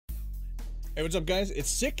Hey, what's up, guys? It's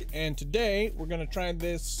Sick, and today we're gonna try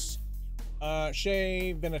this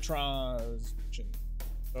Shei Vinitras mission.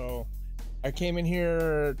 So I came in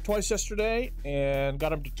here twice yesterday and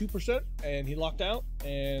got him to 2%, and he locked out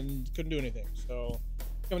and couldn't do anything. So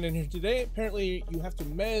coming in here today, apparently you have to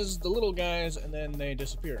mez the little guys and then they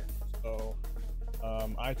disappear. So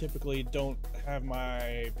I typically don't have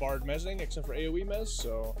my Bard mezzing except for AoE mez,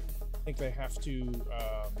 so I think they have to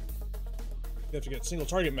get single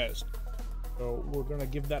target mezzed. So we're gonna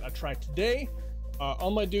give that a try today.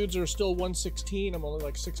 All my dudes are still 116. I'm only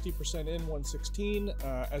like 60% in 116.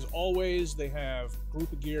 As always, they have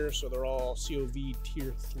group gear, so they're all COV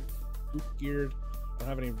tier 3 group geared. I don't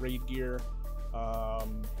have any raid gear.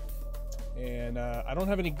 And I don't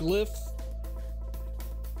have any glyph.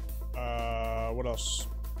 What else?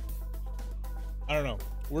 I don't know.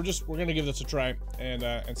 We're gonna give this a try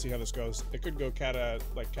and see how this goes. It could go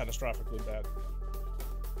catastrophically bad.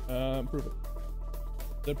 Prove it.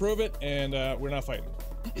 To prove it, and we're not fighting.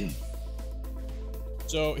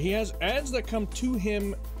 So he has ads that come to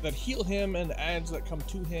him that heal him, and ads that come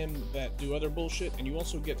to him that do other bullshit, and you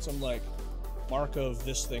also get some like mark of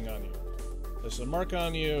this thing on you. There's a mark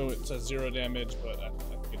on you. It says 0 damage, but I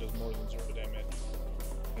think it does more than 0 damage.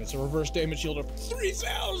 And it's a reverse damage shield of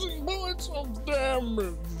 3,000 bullets of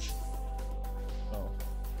damage. Oh.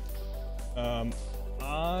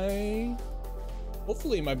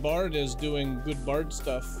 Hopefully my Bard is doing good Bard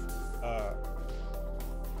stuff.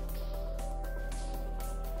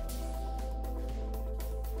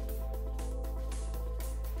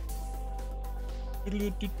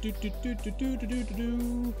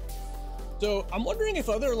 So I'm wondering if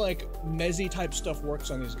other like mezzy type stuff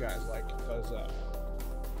works on these guys. Like, does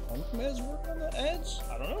punk mez work on the edge?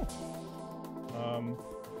 I don't know.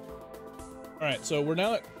 All right, so we're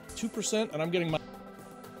now at 2%, and I'm getting my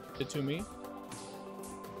it to me.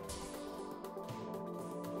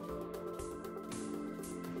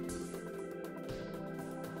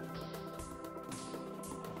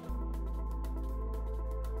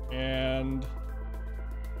 And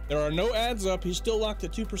there are no ads up. He's still locked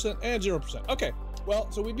at 2% and 0%. Okay,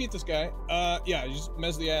 well, so we beat this guy. Yeah, you just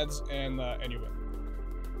mez the ads and you win.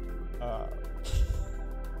 I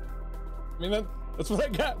mean, that's what I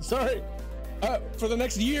got. Sorry. For the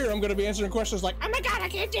next year, I'm gonna be answering questions like, "Oh my god, I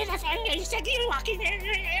can't do this. You said you walk in there."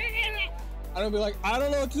 I'm gonna be like, "I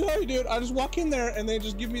don't know what to tell you, dude. I just walk in there and they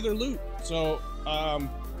just give me their loot." So, man,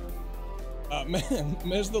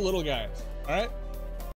 mez the little guys. All right.